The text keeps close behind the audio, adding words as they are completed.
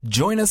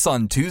Join us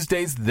on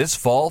Tuesdays this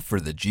fall for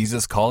the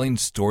Jesus Calling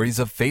Stories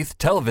of Faith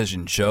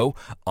television show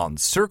on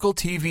Circle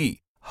TV,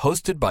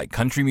 hosted by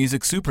country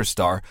music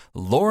superstar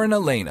Lauren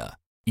Elena.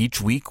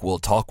 Each week, we'll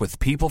talk with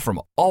people from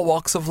all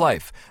walks of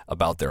life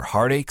about their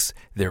heartaches,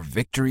 their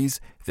victories,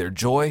 their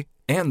joy,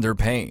 and their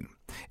pain,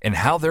 and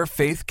how their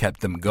faith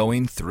kept them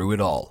going through it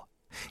all.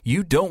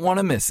 You don't want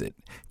to miss it.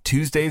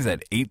 Tuesdays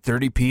at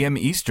 8:30 p.m.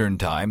 Eastern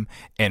Time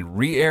and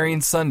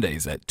re-airing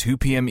Sundays at 2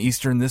 p.m.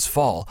 Eastern this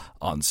fall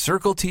on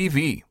Circle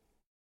TV.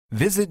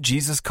 Visit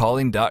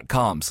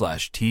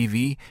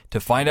JesusCalling.com/TV to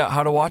find out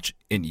how to watch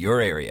in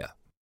your area.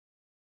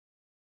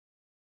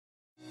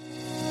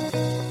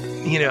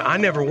 You know, I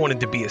never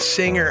wanted to be a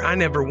singer. I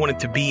never wanted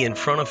to be in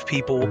front of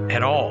people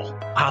at all.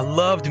 I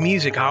loved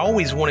music. I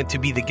always wanted to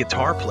be the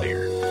guitar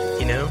player,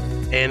 you know?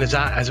 And as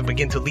I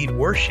began to lead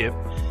worship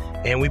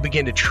and we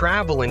began to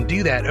travel and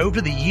do that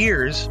over the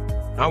years,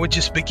 I would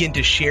just begin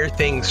to share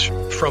things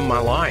from my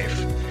life.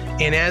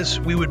 And as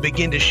we would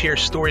begin to share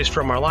stories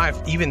from our life,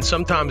 even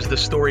sometimes the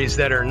stories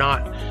that are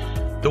not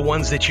the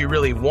ones that you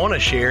really want to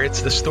share,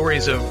 it's the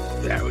stories of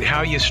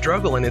how you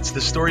struggle, and it's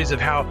the stories of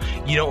how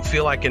you don't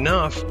feel like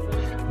enough.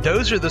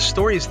 Those are the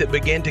stories that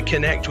begin to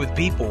connect with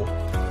people.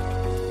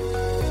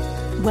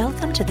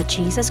 Welcome to the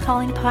Jesus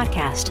Calling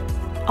podcast.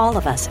 All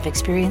of us have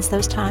experienced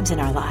those times in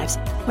our lives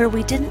where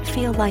we didn't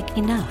feel like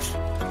enough.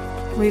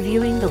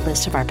 Reviewing the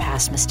list of our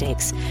past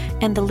mistakes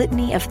and the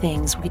litany of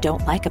things we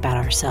don't like about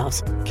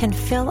ourselves can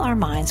fill our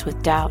minds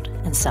with doubt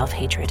and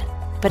self-hatred.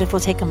 But if we'll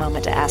take a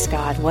moment to ask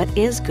God what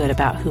is good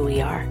about who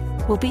we are,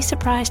 we'll be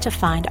surprised to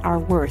find our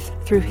worth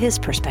through His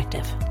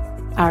perspective.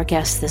 Our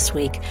guests this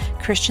week,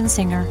 Christian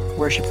singer,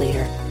 worship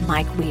leader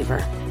Mike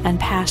Weaver, and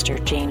Pastor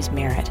James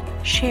Merritt,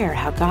 share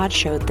how God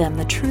showed them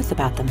the truth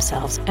about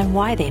themselves and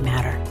why they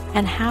matter,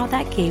 and how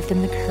that gave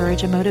them the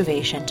courage and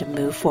motivation to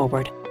move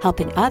forward,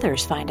 helping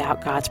others find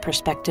out God's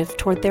perspective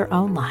toward their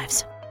own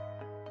lives.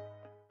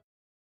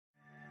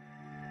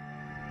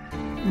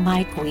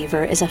 Mike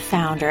Weaver is a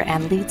founder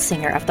and lead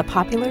singer of the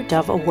popular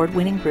Dove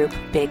Award-winning group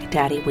Big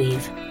Daddy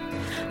Weave.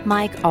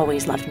 Mike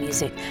always loved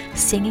music,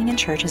 singing in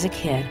church as a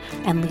kid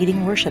and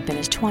leading worship in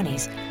his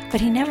 20s,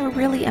 but he never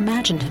really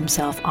imagined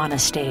himself on a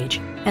stage,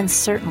 and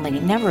certainly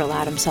never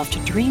allowed himself to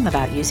dream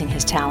about using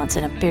his talents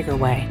in a bigger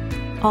way,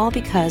 all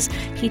because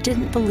he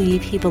didn't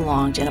believe he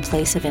belonged in a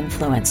place of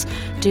influence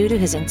due to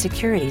his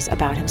insecurities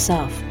about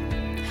himself.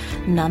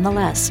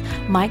 Nonetheless,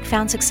 Mike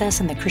found success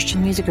in the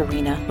Christian music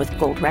arena with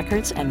gold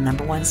records and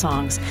 #1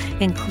 songs,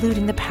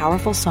 including the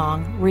powerful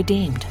song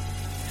Redeemed.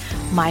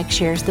 Mike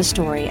shares the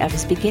story of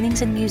his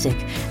beginnings in music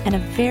and a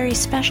very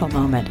special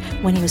moment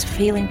when he was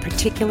feeling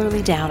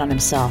particularly down on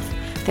himself,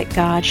 that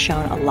God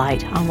shone a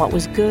light on what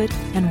was good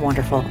and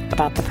wonderful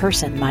about the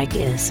person Mike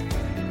is.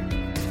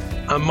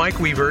 I'm Mike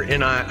Weaver,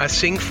 and I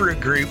sing for a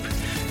group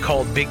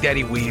called Big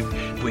Daddy Weave.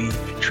 We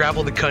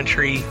travel the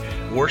country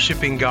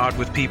worshiping God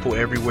with people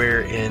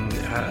everywhere, and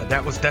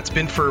that's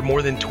been for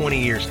more than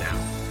 20 years now.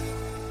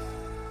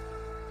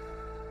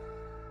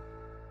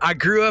 I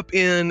grew up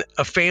in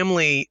a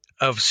family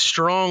of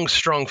strong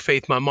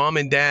faith. My mom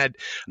and dad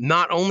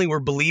not only were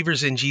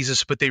believers in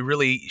Jesus, but they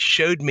really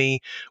showed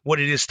me what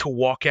it is to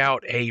walk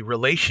out a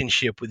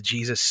relationship with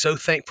Jesus. So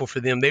thankful for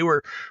them. They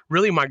were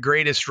really my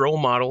greatest role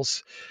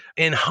models.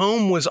 And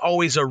home was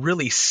always a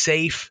really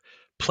safe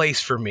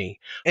place for me.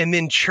 And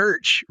then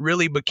church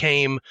really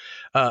became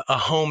a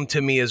home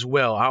to me as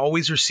well. I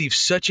always received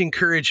such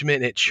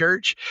encouragement at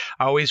church.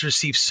 I always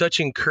received such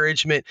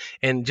encouragement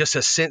and just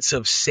a sense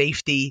of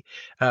safety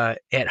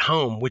at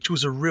home, which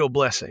was a real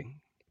blessing.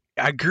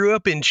 I grew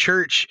up in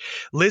church,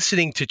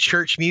 listening to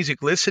church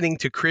music, listening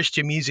to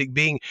Christian music,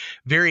 being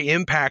very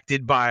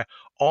impacted by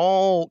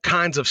all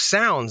kinds of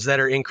sounds that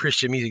are in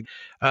Christian music.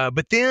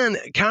 But then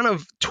kind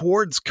of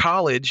towards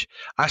college,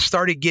 I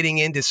started getting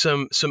into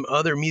some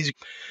other music.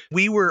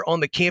 We were on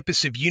the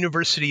campus of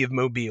University of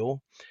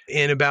Mobile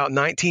in about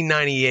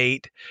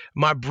 1998.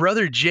 My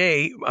brother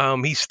Jay,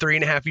 he's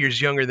 3.5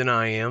 years younger than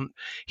I am.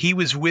 He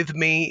was with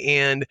me,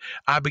 and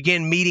I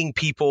began meeting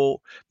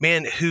people,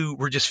 man, who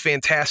were just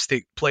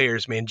fantastic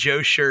players, man.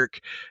 Joe Shirk,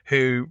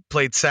 who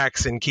played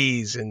sax and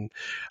keys, and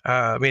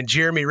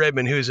Jeremy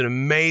Redmond, who is an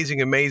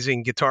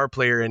amazing guitar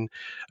player and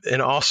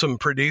an awesome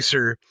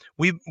producer.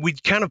 We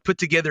kind of put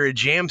together a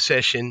jam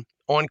session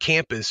on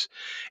campus,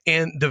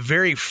 and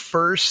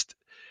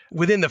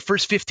within the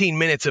first 15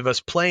 minutes of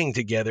us playing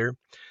together,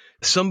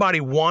 somebody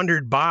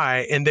wandered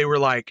by and they were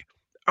like,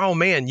 "Oh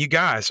man, you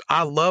guys,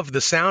 I love the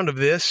sound of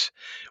this.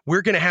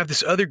 We're going to have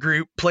this other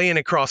group playing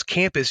across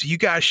campus. You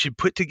guys should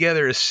put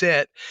together a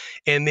set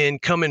and then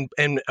come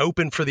and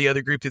open for the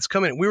other group that's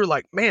coming." We were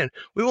like, "Man,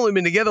 we've only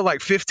been together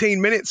like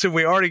 15 minutes and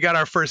we already got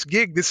our first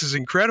gig. This is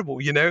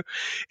incredible, you know?"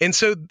 And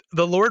so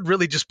the Lord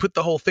really just put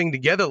the whole thing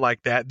together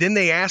like that. Then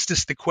they asked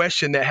us the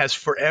question that has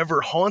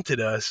forever haunted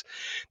us.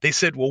 They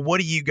said, "Well,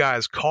 what do you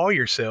guys call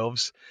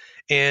yourselves?"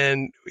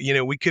 And,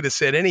 we could have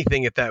said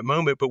anything at that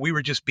moment, but we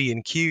were just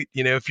being cute.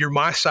 If you're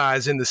my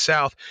size in the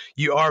South,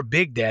 you are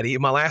Big Daddy.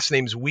 My last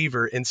name's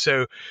Weaver. And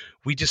so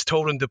we just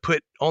told him to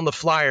put on the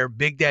flyer,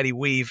 Big Daddy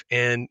Weave.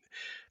 And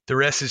The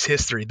rest is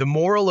history. The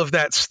moral of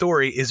that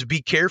story is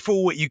be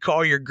careful what you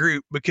call your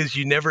group, because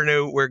you never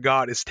know where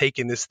God is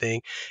taking this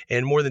thing.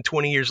 And more than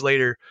 20 years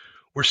later,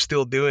 we're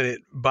still doing it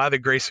by the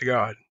grace of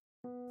God.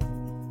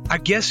 I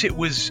guess it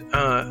was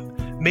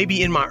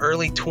maybe in my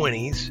early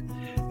 20s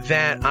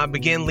that I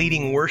began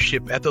leading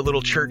worship at the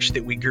little church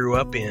that we grew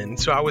up in.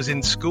 So I was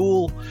in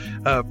school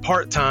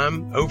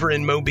part-time over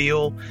in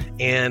Mobile,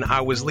 and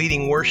I was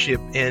leading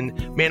worship.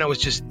 And man, I was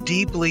just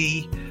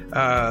deeply,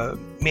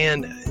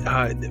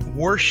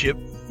 worship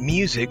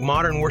music,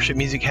 modern worship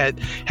music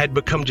had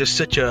become just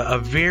such a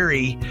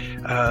very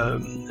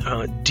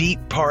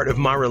deep part of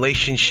my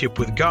relationship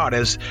with God,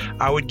 as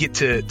I would get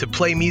to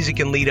play music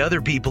and lead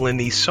other people in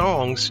these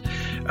songs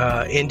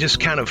and just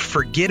kind of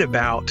forget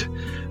about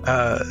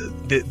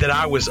that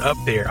I was up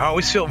there. I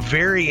always felt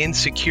very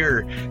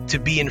insecure to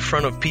be in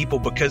front of people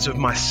because of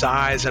my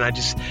size, and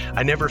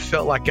I never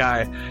felt like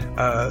I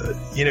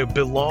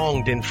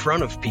belonged in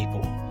front of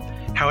people.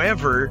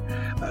 However,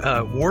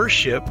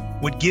 worship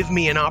would give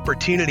me an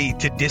opportunity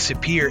to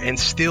disappear and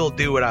still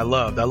do what I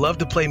loved. I love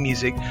to play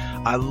music.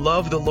 I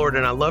love the Lord,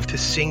 and I love to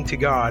sing to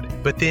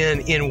God. But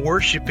then in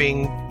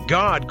worshiping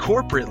God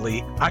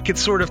corporately, I could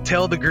sort of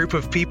tell the group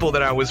of people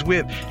that I was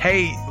with,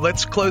 hey,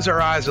 let's close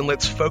our eyes and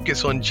let's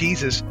focus on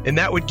Jesus. And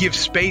that would give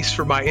space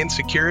for my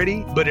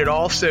insecurity, but it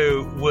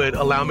also would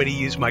allow me to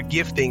use my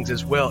giftings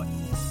as well.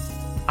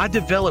 I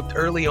developed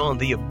early on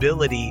the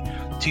ability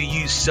to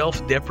use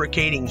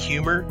self-deprecating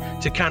humor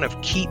to kind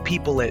of keep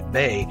people at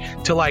bay,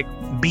 to like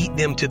beat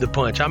them to the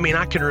punch. I mean,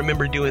 I can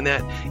remember doing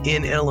that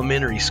in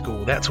elementary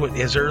school. That's what,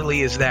 as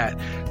early as that,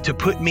 to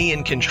put me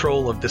in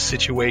control of the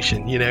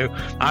situation. You know,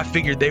 I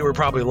figured they were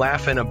probably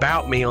laughing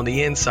about me on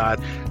the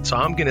inside, so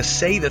I'm going to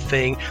say the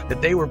thing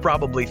that they were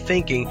probably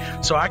thinking,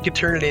 so I could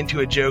turn it into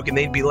a joke and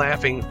they'd be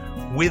laughing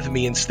with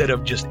me instead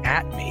of just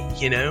at me,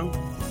 you know?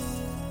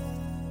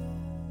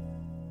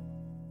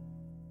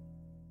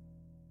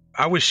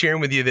 I was sharing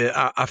with you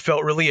that I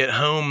felt really at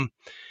home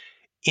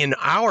in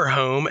our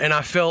home, and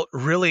I felt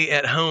really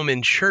at home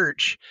in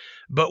church.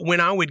 But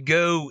when I would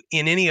go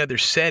in any other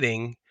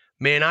setting,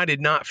 man, I did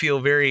not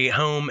feel very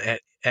home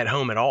at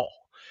home at all.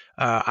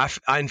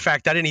 In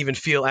fact, I didn't even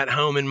feel at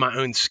home in my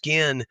own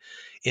skin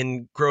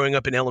in growing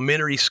up in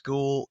elementary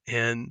school.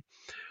 And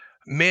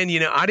man,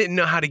 I didn't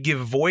know how to give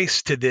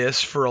voice to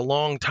this for a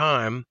long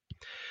time,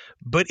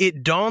 but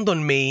it dawned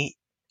on me,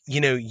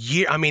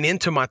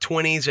 into my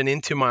 20s and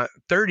into my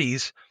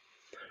 30s,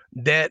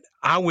 that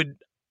I would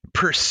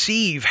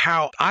perceive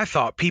how I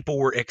thought people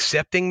were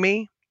accepting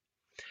me.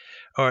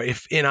 Or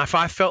if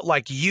I felt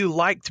like you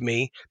liked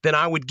me, then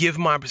I would give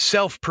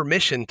myself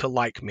permission to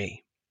like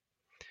me.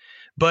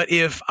 But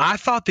if I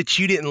thought that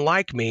you didn't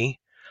like me,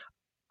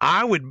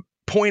 I would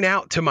point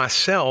out to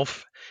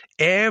myself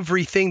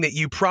everything that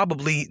you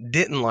probably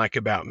didn't like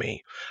about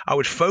me. I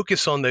would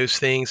focus on those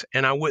things,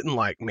 and I wouldn't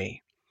like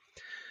me.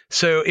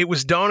 So it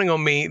was dawning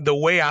on me, the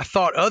way I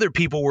thought other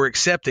people were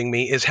accepting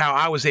me is how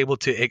I was able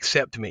to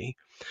accept me.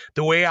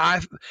 The way I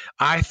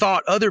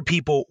thought other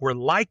people were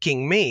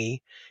liking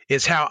me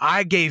is how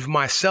I gave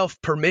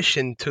myself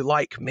permission to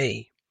like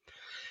me.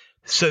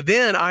 So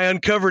then I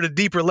uncovered a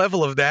deeper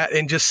level of that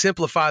and just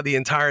simplified the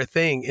entire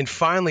thing, and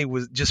finally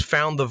just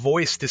found the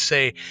voice to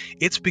say,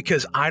 it's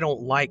because I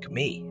don't like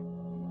me.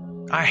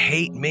 I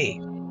hate me.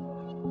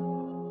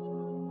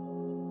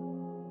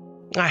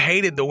 I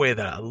hated the way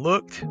that I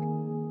looked,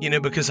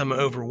 because I'm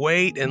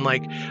overweight, and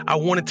I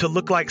wanted to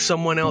look like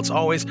someone else. I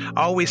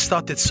always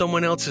thought that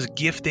someone else's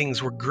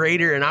giftings were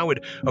greater, and I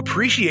would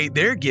appreciate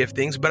their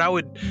giftings, but I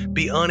would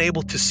be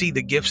unable to see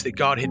the gifts that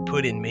God had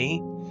put in me.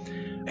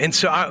 And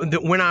so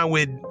when I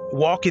would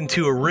walk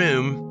into a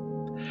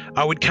room,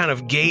 I would kind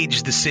of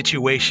gauge the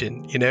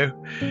situation,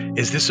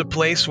 is this a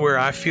place where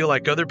I feel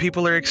like other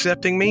people are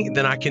accepting me?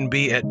 Then I can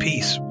be at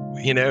peace,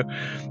 and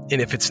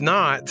if it's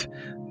not,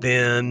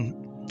 then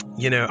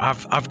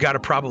I've got to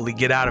probably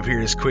get out of here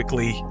as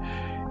quickly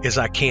as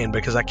I can,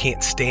 because I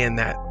can't stand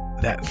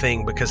that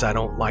thing, because I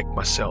don't like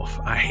myself.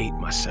 I hate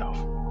myself.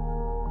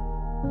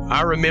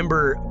 I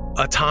remember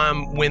a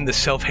time when the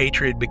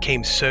self-hatred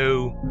became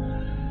so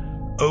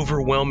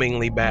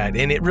overwhelmingly bad,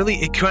 and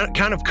it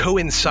kind of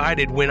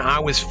coincided when I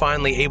was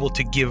finally able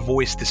to give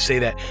voice to say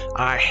that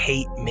I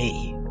hate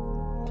me.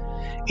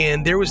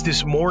 And there was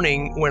this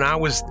morning when I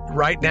was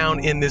right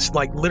down in this,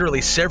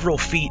 literally several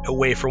feet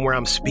away from where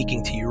I'm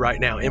speaking to you right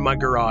now, in my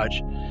garage.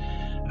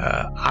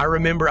 I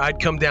remember I'd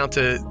come down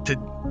to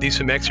do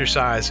some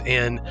exercise,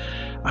 and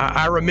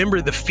I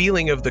remember the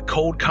feeling of the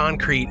cold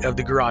concrete of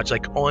the garage,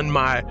 on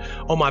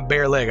my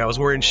bare leg. I was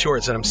wearing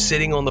shorts, and I'm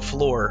sitting on the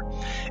floor,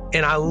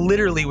 and I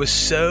literally was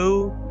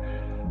so,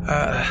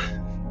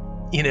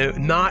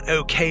 not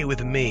okay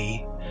with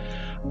me.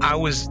 I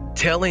was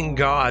telling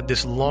God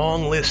this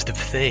long list of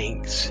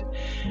things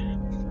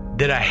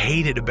that I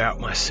hated about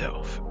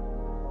myself.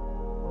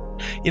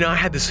 I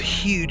had this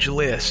huge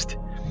list,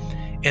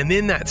 and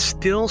then that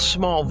still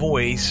small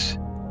voice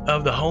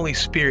of the Holy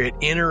Spirit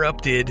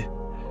interrupted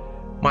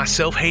my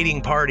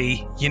self-hating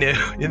party,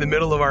 in the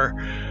middle of our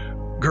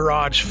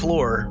garage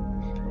floor.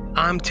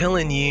 I'm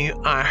telling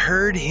you, I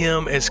heard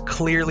him as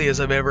clearly as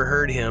I've ever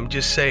heard him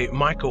just say,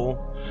 Michael,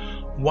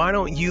 why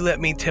don't you let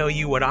me tell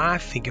you what I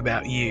think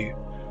about you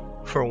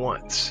for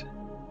once?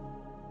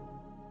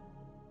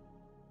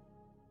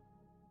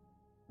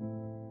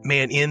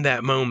 Man, in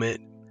that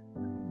moment,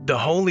 the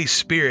Holy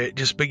Spirit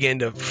just began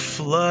to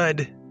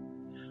flood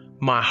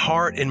my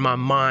heart and my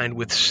mind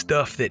with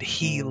stuff that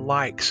he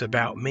likes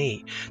about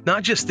me.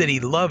 Not just that he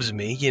loves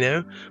me,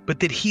 but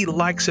that he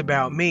likes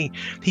about me.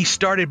 He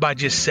started by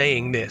just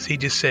saying this. He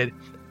just said,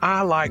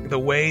 I like the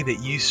way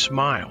that you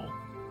smile.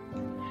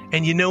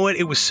 And you know what?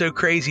 It was so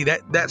crazy.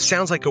 That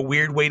sounds like a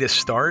weird way to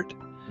start,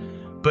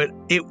 but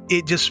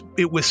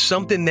it was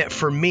something that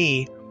for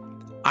me,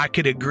 I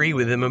could agree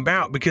with him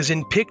about, because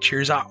in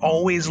pictures, I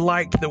always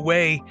liked the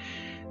way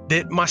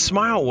that my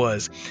smile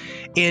was.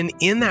 And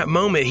in that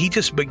moment, he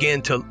just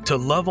began to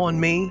love on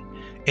me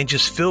and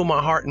just fill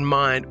my heart and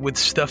mind with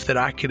stuff that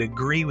I could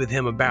agree with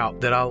him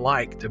about, that I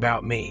liked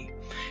about me.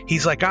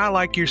 He's like, I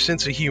like your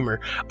sense of humor.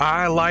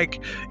 I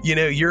like,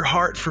 your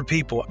heart for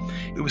people.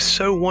 It was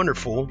so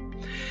wonderful.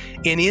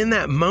 And in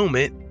that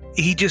moment,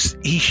 he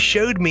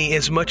showed me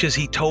as much as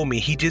he told me.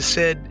 He just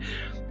said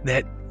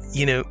that,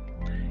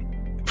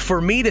 for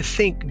me to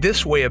think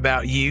this way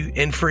about you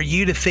and for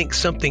you to think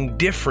something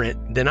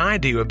different than I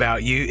do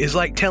about you is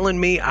like telling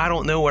me I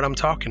don't know what I'm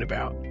talking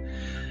about.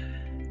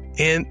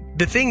 And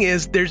the thing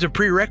is, there's a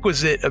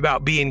prerequisite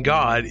about being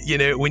God.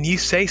 When you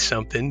say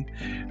something,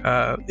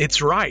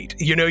 it's right.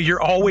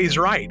 You're always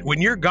right.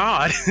 When you're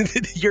God,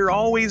 you're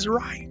always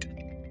right.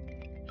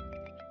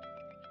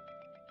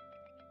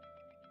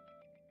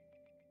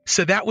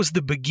 So that was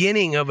the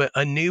beginning of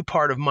a new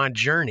part of my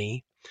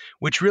journey,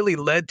 which really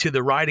led to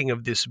the writing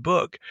of this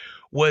book.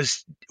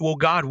 Was, well,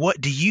 God, what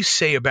do you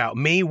say about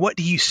me? What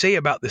do you say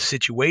about the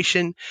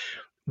situation?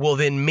 Well,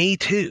 then me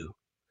too.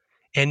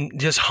 And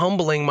just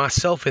humbling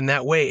myself in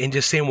that way and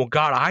just saying, well,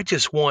 God, I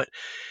just want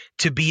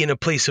to be in a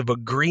place of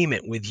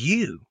agreement with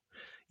you,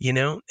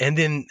 and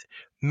then,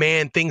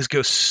 man, things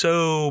go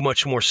so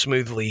much more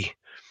smoothly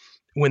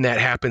when that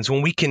happens,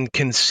 when we can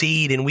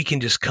concede and we can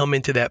just come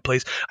into that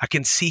place. I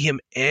can see him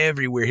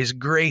everywhere. His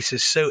grace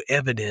is so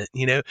evident,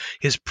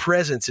 his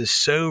presence is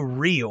so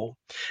real,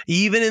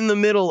 even in the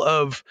middle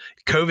of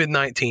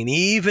COVID-19,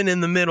 even in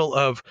the middle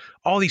of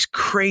all these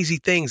crazy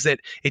things that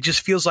it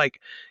just feels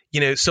like,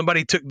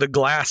 somebody took the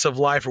glass of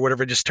life or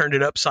whatever, just turned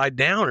it upside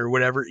down or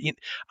whatever.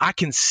 I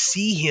can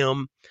see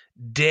him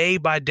day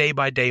by day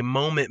by day,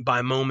 moment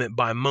by moment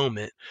by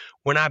moment,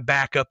 when I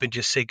back up and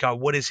just say, God,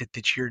 what is it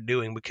that you're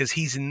doing? Because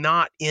he's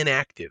not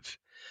inactive.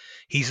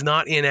 He's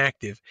not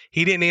inactive.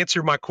 He didn't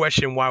answer my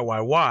question,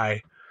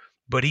 why?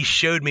 But he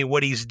showed me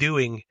what he's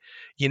doing.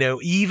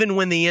 Even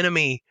when the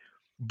enemy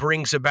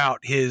brings about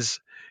his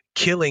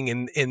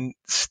killing and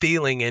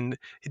stealing and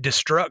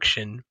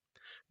destruction,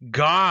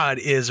 God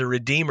is a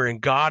redeemer, and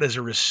God is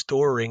a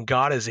restorer, and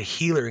God is a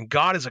healer, and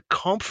God is a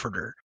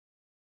comforter.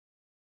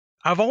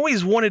 I've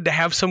always wanted to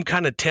have some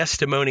kind of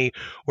testimony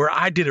where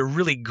I did a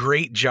really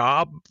great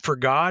job for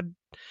God,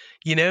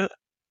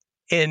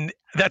 and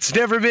that's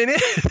never been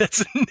it.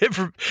 That's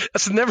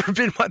never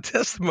been my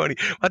testimony.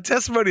 My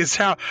testimony is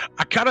how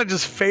I kind of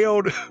just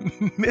failed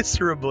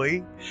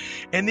miserably.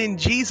 And then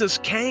Jesus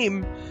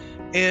came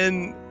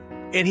and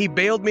he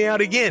bailed me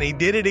out again. He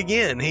did it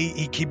again.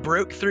 He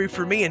broke through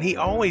for me, and he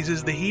always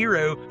is the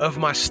hero of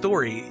my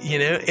story,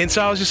 And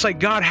so I was just like,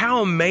 God,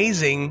 how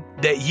amazing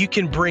that you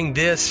can bring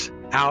this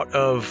out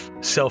of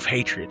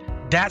self-hatred.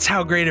 That's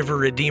how great of a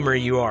redeemer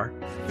you are.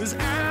 'Cause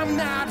I'm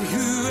not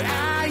who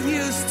I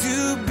used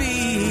to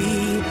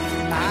be.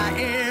 I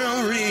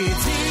am redeemed.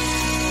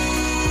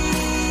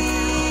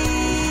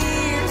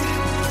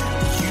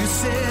 You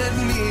set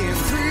me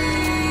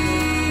free.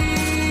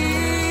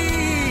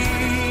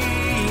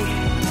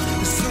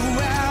 So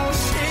I'll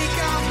shake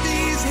off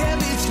these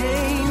heavy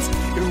chains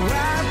and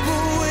wipe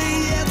away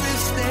every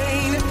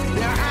stain.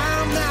 Now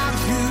I'm not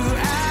who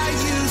I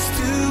used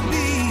to be.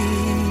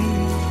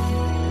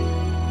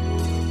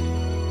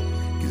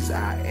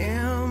 I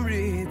am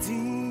redeemed.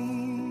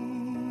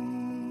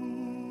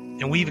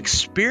 And we've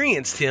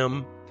experienced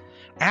him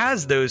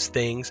as those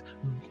things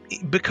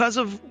because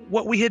of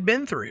what we had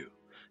been through.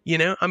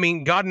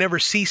 God never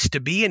ceased to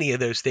be any of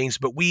those things,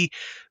 but we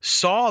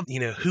saw,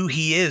 who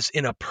he is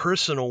in a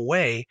personal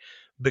way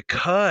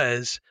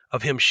because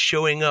of him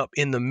showing up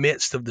in the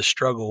midst of the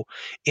struggle,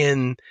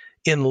 in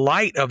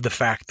light of the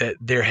fact that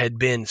there had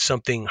been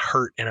something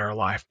hurt in our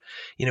life.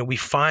 We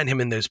find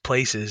him in those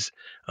places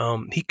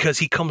because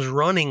he comes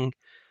running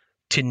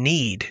to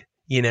need.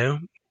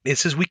 It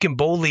says we can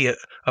boldly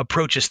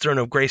approach his throne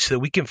of grace so that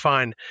we can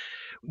find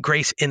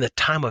grace in the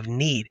time of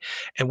need.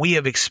 And we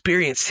have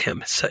experienced him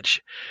in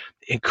such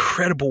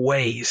incredible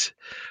ways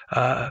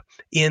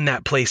in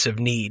that place of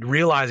need,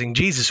 realizing,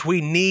 Jesus,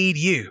 we need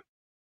you.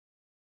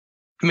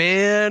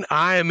 Man,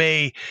 I am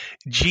a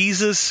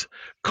Jesus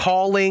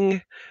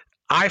calling,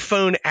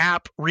 iPhone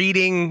app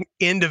reading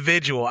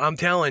individual. I'm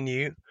telling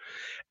you.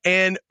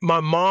 And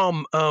my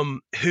mom,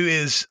 who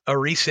is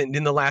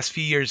in the last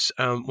few years,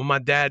 when my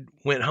dad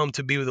went home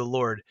to be with the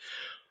Lord,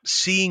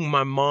 seeing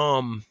my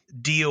mom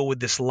deal with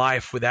this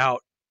life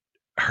without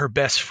her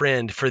best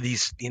friend for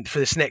this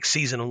next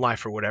season of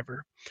life or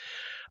whatever.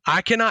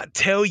 I cannot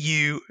tell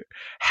you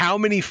how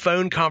many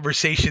phone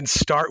conversations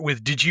start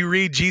with, "Did you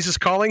read Jesus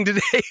Calling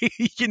today?"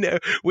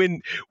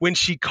 When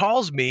she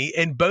calls me,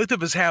 and both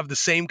of us have the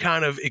same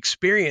kind of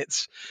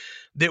experience,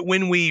 that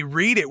when we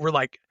read it, we're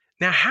like,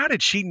 now how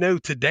did she know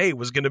today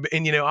was going to be?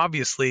 And,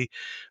 obviously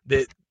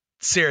that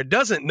Sarah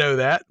doesn't know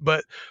that,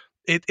 but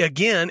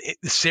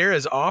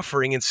Sarah's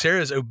offering and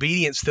Sarah's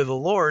obedience to the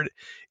Lord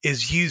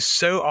is used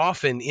so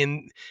often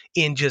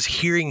in just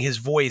hearing his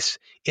voice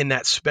in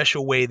that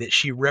special way that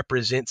she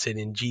represents it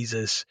in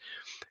Jesus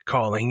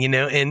Calling,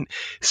 and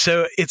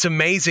so it's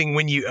amazing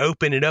when you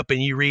open it up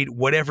and you read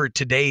whatever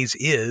today's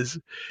is,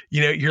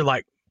 you're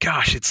like,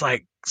 gosh, it's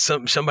like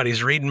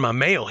somebody's reading my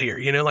mail here,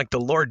 like the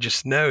Lord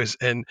just knows.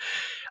 And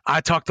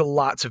I talk to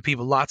lots of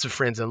people, lots of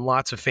friends and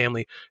lots of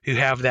family who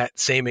have that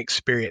same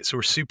experience.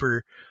 We're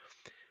super,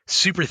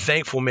 super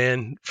thankful,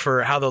 man,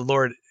 for how the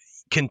Lord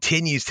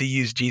continues to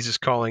use Jesus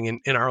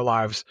Calling in our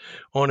lives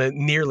on a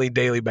nearly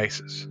daily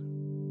basis.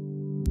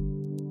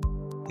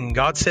 And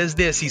God says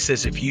this, he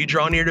says, if you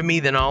draw near to me,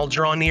 then I'll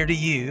draw near to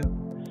you.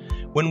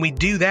 When we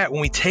do that,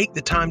 when we take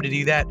the time to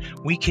do that,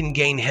 we can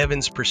gain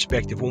heaven's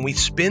perspective. When we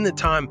spend the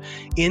time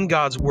in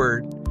God's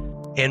word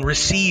and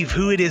receive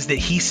who it is that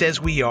he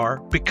says we are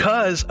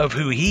because of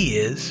who he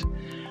is,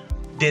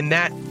 then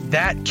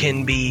that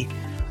can be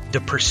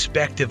the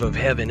perspective of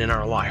heaven in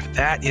our life.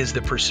 That is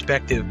the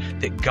perspective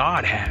that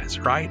God has,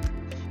 right?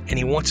 And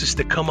he wants us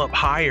to come up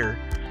higher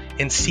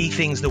and see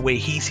things the way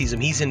he sees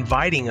them. He's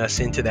inviting us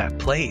into that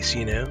place,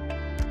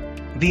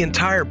 The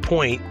entire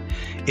point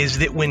is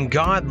that when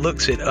God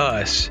looks at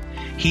us,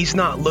 he's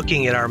not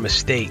looking at our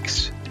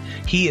mistakes.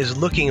 He is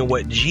looking at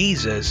what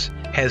Jesus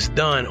has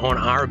done on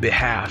our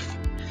behalf.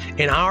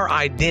 And our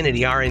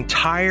identity, our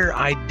entire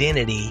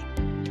identity,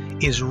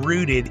 is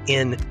rooted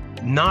in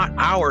not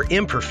our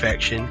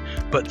imperfection,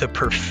 but the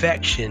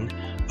perfection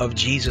of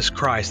Jesus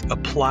Christ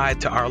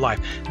applied to our life.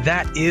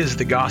 That is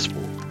the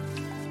gospel.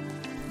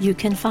 You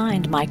can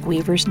find Mike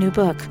Weaver's new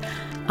book,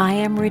 I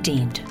Am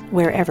Redeemed,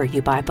 wherever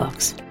you buy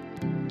books.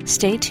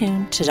 Stay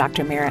tuned to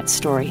Dr. Merritt's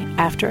story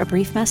after a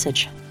brief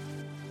message.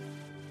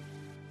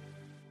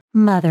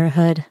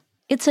 Motherhood.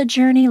 It's a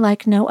journey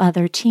like no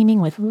other,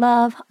 teeming with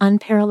love,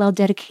 unparalleled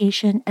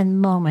dedication,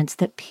 and moments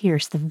that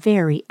pierce the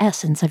very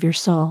essence of your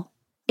soul.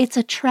 It's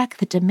a trek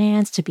that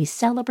demands to be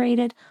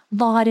celebrated,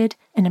 lauded,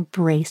 and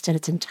embraced in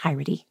its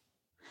entirety.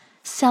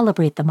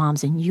 Celebrate the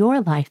moms in your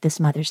life this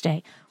Mother's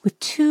Day with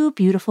 2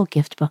 beautiful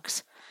gift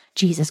books,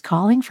 Jesus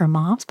Calling for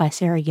Moms by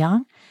Sarah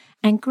Young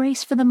and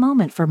Grace for the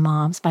Moment for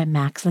Moms by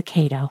Max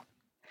Lucado.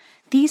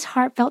 These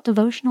heartfelt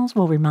devotionals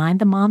will remind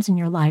the moms in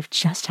your life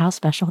just how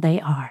special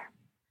they are.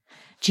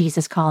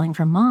 Jesus Calling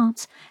for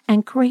Moms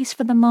and Grace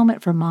for the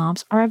Moment for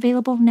Moms are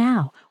available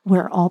now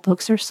where all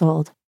books are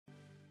sold.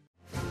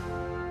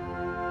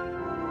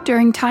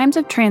 During times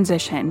of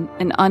transition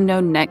and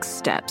unknown next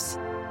steps,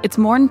 it's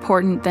more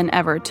important than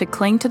ever to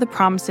cling to the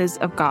promises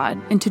of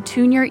God and to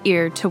tune your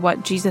ear to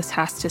what Jesus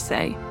has to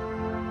say.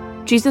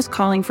 Jesus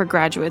Calling for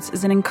Graduates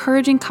is an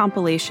encouraging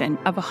compilation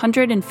of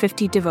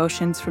 150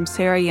 devotions from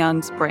Sarah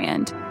Young's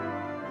brand.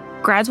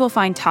 Grads will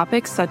find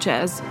topics such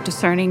as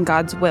discerning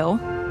God's will,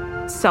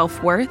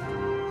 self-worth,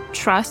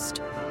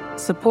 trust,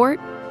 support,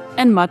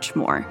 and much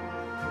more.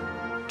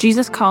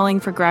 Jesus Calling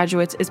for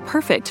Graduates is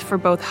perfect for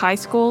both high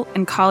school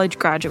and college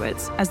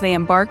graduates as they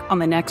embark on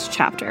the next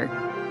chapter.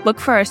 Look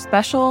for a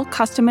special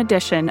custom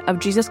edition of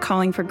Jesus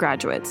Calling for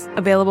Graduates,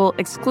 available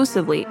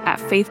exclusively at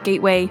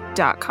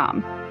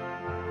faithgateway.com.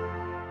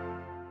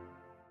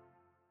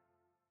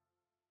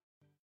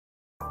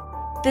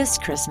 This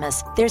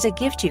Christmas, there's a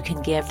gift you can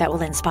give that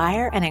will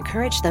inspire and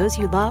encourage those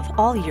you love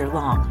all year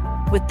long.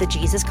 With the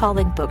Jesus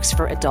Calling books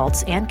for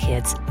adults and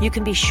kids, you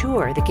can be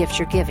sure the gift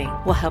you're giving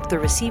will help the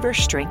receiver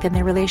strengthen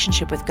their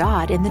relationship with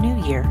God in the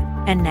new year.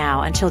 And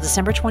now, until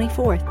December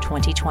 24th,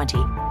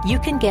 2020, you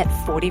can get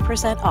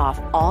 40% off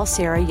all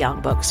Sarah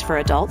Young books for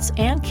adults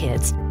and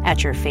kids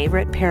at your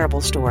favorite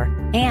Parable store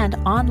and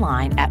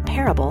online at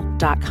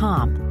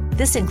parable.com.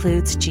 This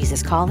includes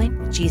Jesus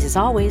Calling, Jesus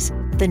Always,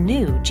 the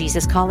new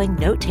Jesus Calling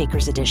Note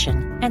Takers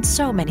Edition, and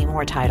so many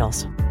more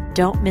titles.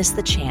 Don't miss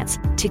the chance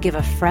to give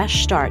a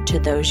fresh start to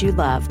those you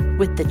love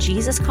with the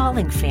Jesus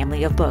Calling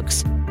family of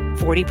books.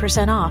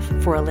 40% off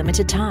for a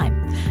limited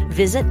time.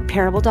 Visit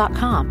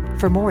parable.com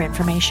for more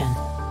information.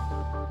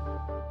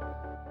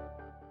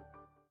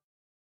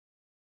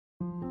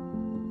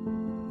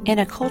 In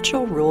a culture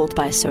ruled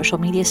by social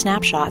media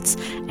snapshots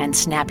and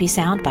snappy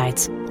sound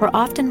bites, we're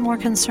often more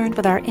concerned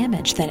with our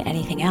image than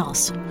anything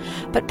else.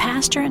 But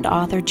pastor and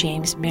author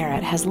James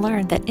Merritt has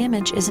learned that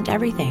image isn't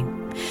everything,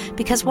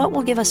 because what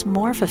will give us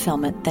more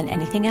fulfillment than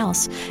anything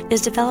else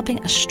is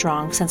developing a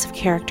strong sense of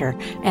character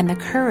and the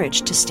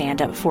courage to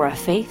stand up for a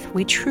faith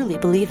we truly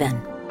believe in.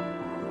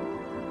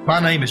 My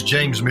name is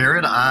James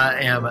Merritt. I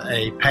am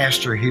a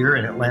pastor here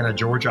in Atlanta,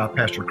 Georgia. I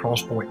pastor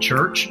Cross Point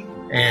Church.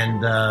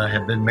 and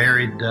have been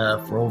married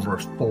for over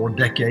 4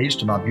 decades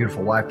to my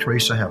beautiful wife,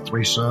 Teresa. I have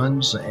 3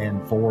 sons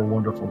and 4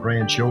 wonderful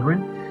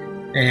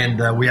grandchildren.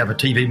 And we have a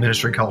TV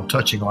ministry called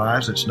Touching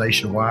Lives. It's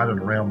nationwide and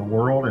around the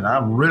world. And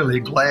I'm really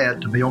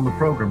glad to be on the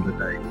program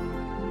today.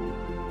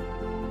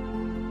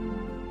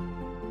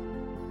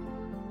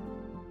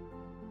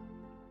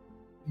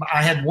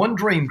 I had one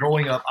dream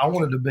growing up. I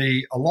wanted to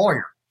be a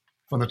lawyer.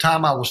 From the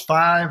time I was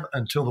 5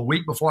 until the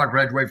week before I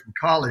graduated from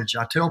college,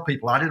 I tell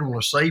people I didn't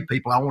want to save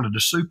people. I wanted to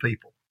sue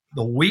people.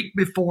 The week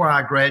before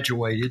I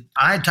graduated,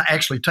 I had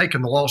actually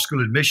taken the law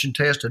school admission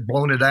test, had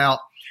blown it out,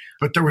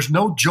 but there was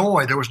no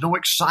joy. There was no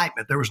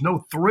excitement. There was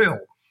no thrill.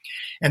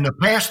 And the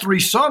past 3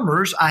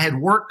 summers, I had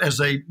worked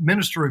as a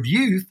minister of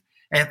youth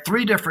at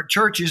 3 different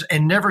churches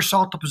and never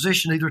sought the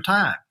position either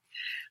time.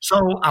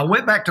 So I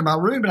went back to my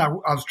room and I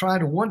was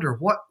trying to wonder,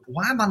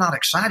 why am I not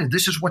excited?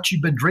 This is what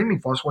you've been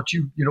dreaming for. It's what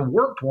you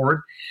worked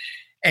toward.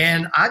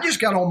 And I just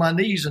got on my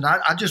knees and I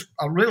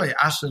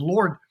said,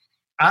 Lord,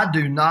 I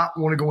do not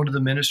want to go into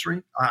the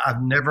ministry.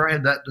 I've never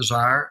had that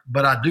desire,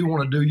 but I do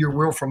want to do your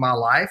will for my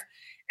life.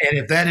 And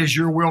if that is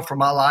your will for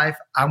my life,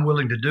 I'm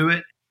willing to do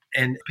it.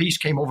 And peace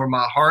came over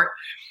my heart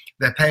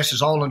that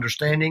passes all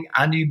understanding.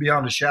 I knew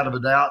beyond a shadow of a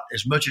doubt,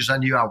 as much as I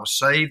knew I was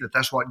saved,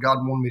 that's what God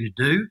wanted me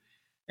to do.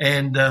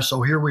 And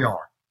so here we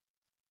are.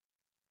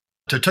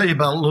 To tell you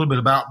a little bit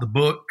about the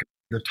book,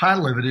 the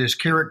title of it is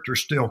Character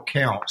Still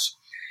Counts.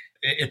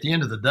 At the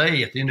end of the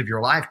day, at the end of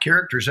your life,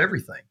 character is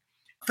everything.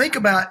 Think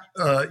about,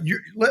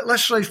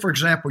 let's say, for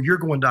example, you're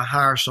going to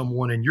hire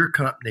someone in your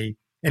company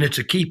and it's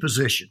a key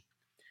position.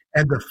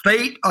 And the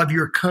fate of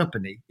your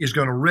company is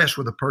going to rest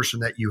with the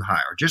person that you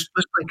hire. Let's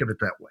think of it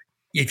that way.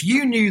 If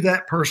you knew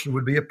that person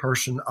would be a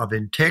person of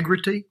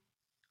integrity,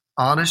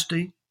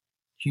 honesty,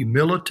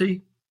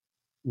 humility,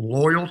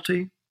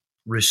 loyalty,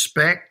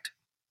 respect,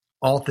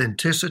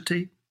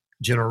 authenticity,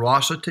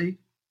 generosity,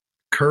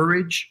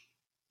 courage,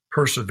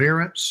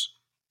 perseverance,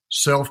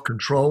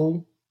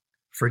 self-control,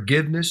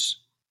 forgiveness,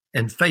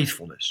 and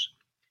faithfulness.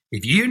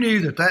 If you knew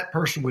that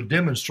person would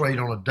demonstrate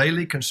on a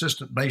daily,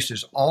 consistent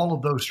basis all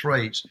of those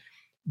traits,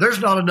 there's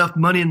not enough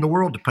money in the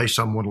world to pay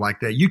someone like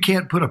that. You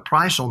can't put a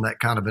price on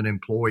that kind of an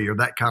employee or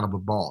that kind of a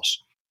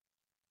boss.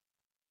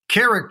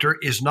 Character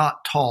is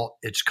not taught,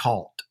 it's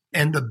caught.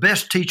 And the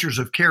best teachers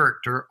of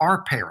character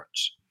are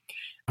parents.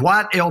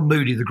 Dwight L.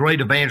 Moody, the great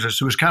evangelist,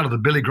 who was kind of the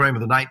Billy Graham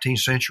of the 19th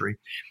century,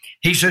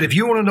 he said, if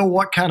you want to know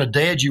what kind of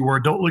dad you were,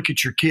 don't look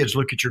at your kids,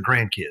 look at your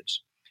grandkids.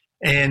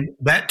 And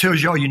that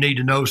tells you all you need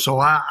to know. So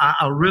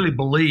I really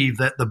believe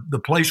that the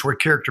place where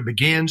character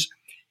begins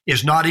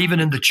is not even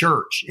in the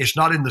church. It's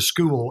not in the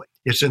school.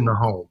 It's in the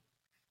home.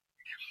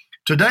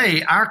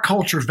 Today, our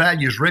culture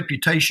values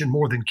reputation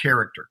more than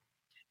character.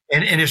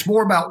 And it's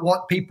more about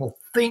what people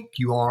think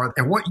you are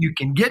and what you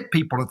can get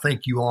people to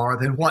think you are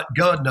than what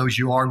God knows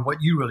you are and what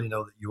you really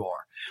know that you are.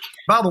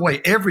 By the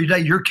way, every day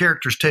your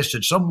character's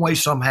tested some way,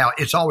 somehow.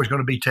 It's always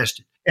going to be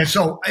tested. And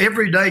so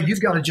every day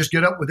you've got to just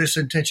get up with this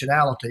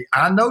intentionality.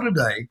 I know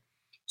today,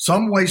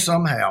 some way,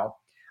 somehow,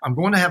 I'm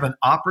going to have an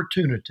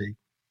opportunity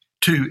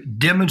to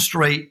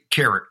demonstrate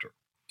character.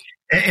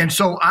 And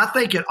so I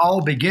think it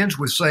all begins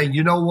with saying,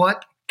 you know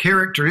what?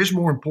 Character is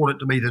more important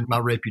to me than my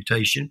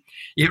reputation.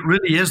 It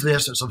really is the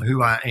essence of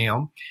who I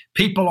am.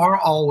 People are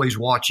always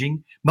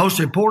watching. Most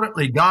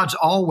importantly, God's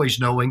always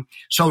knowing.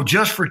 So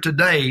just for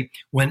today,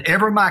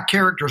 whenever my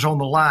character is on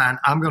the line,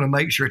 I'm going to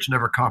make sure it's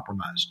never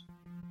compromised.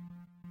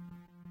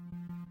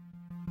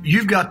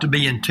 You've got to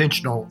be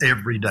intentional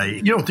every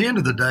day. At the end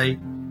of the day,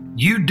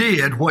 you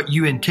did what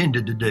you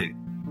intended to do.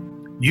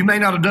 You may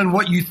not have done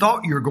what you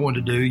thought you were going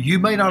to do. You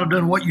may not have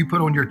done what you put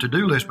on your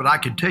to-do list, but I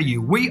can tell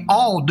you, we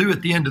all do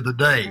at the end of the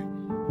day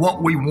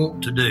what we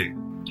want to do.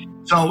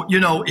 So,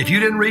 if you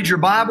didn't read your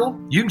Bible,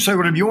 you can say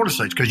whatever you want to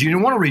say. It's because you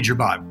didn't want to read your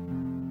Bible.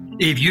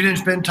 If you didn't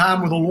spend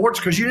time with the Lord, it's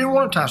because you didn't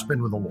want to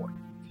spend with the Lord.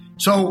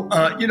 So,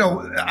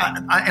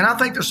 I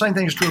think the same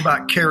thing is true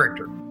about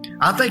character.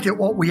 I think that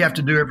what we have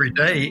to do every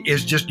day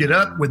is just get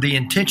up with the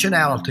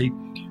intentionality,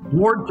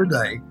 Lord,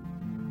 today,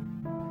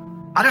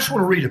 I just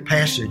want to read a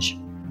passage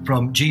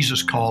from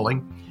Jesus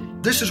Calling.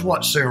 This is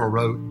what Sarah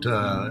wrote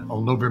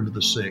on November the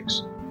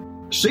 6th.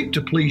 Seek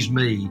to please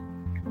me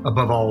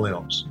above all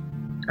else.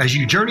 As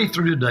you journey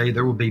through today,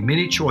 there will be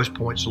many choice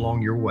points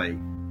along your way.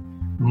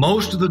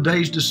 Most of the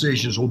day's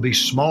decisions will be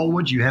small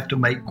ones you have to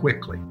make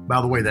quickly. By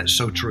the way, that's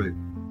so true.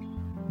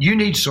 You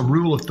need some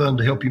rule of thumb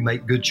to help you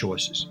make good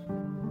choices.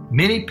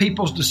 Many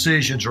people's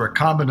decisions are a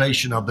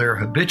combination of their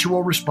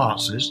habitual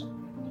responses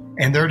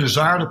and their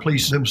desire to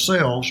please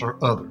themselves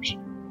or others.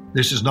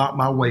 This is not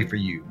my way for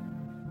you.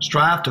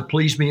 Strive to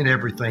please me in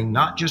everything,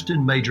 not just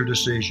in major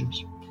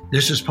decisions.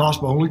 This is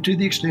possible only to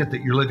the extent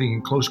that you're living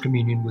in close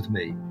communion with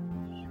me.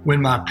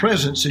 When my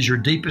presence is your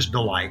deepest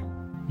delight,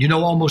 you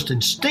know almost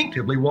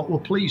instinctively what will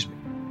please me.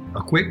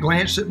 A quick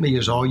glance at me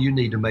is all you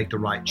need to make the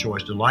right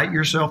choice. Delight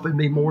yourself in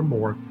me more and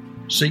more.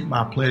 Seek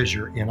my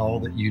pleasure in all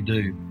that you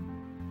do.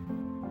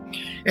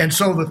 And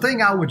so the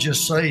thing I would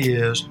just say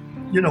is,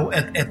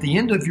 at the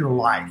end of your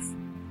life,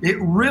 it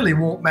really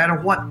won't matter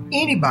what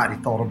anybody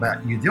thought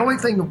about you. The only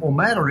thing that will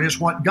matter is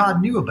what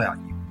God knew about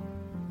you.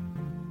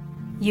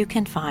 You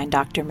can find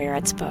Dr.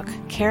 Merritt's book,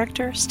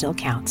 Character Still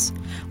Counts,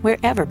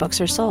 wherever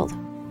books are sold.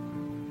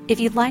 If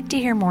you'd like to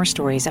hear more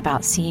stories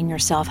about seeing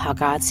yourself how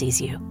God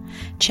sees you,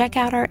 check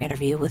out our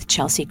interview with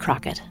Chelsea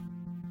Crockett.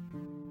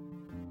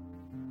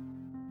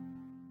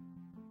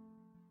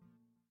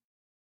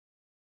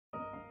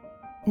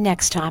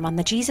 Next time on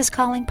the Jesus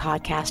Calling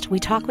podcast, we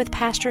talk with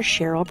Pastor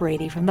Cheryl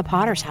Brady from the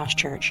Potter's House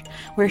Church,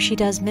 where she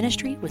does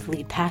ministry with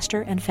lead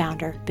pastor and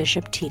founder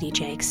Bishop T.D.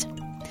 Jakes.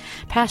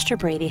 Pastor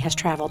Brady has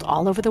traveled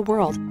all over the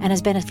world and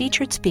has been a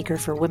featured speaker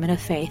for Women of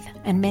Faith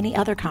and many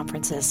other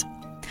conferences.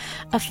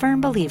 A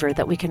firm believer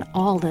that we can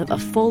all live a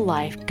full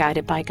life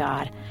guided by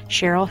God,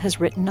 Cheryl has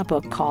written a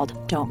book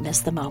called Don't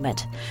Miss the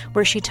Moment,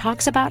 where she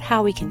talks about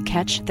how we can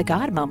catch the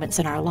God moments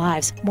in our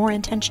lives more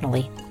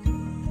intentionally.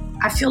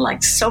 I feel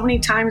like so many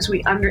times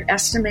we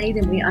underestimate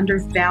and we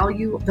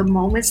undervalue the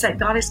moments that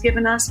God has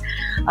given us.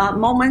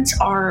 Moments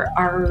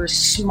are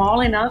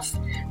small enough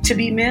to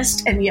be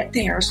missed, and yet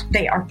they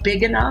are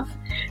big enough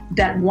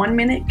that 1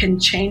 minute can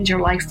change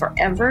your life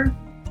forever.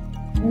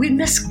 We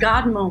miss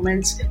God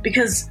moments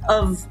because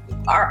of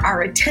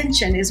our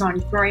attention is on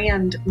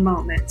grand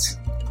moments.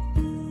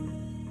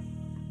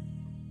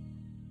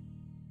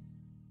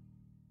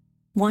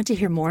 Want to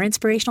hear more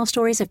inspirational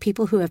stories of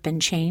people who have been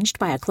changed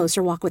by a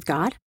closer walk with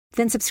God?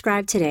 Then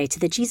subscribe today to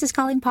the Jesus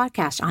Calling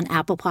podcast on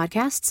Apple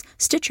Podcasts,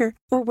 Stitcher,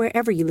 or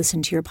wherever you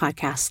listen to your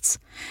podcasts.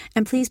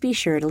 And please be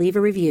sure to leave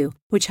a review,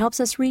 which helps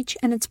us reach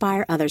and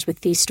inspire others with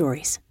these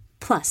stories.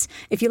 Plus,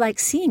 if you like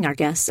seeing our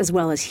guests as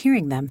well as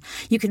hearing them,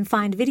 you can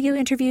find video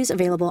interviews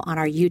available on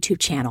our YouTube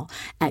channel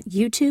at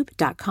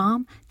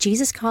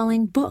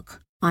youtube.com/JesusCallingBook,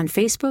 on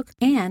Facebook,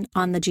 and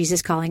on the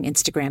Jesus Calling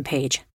Instagram page.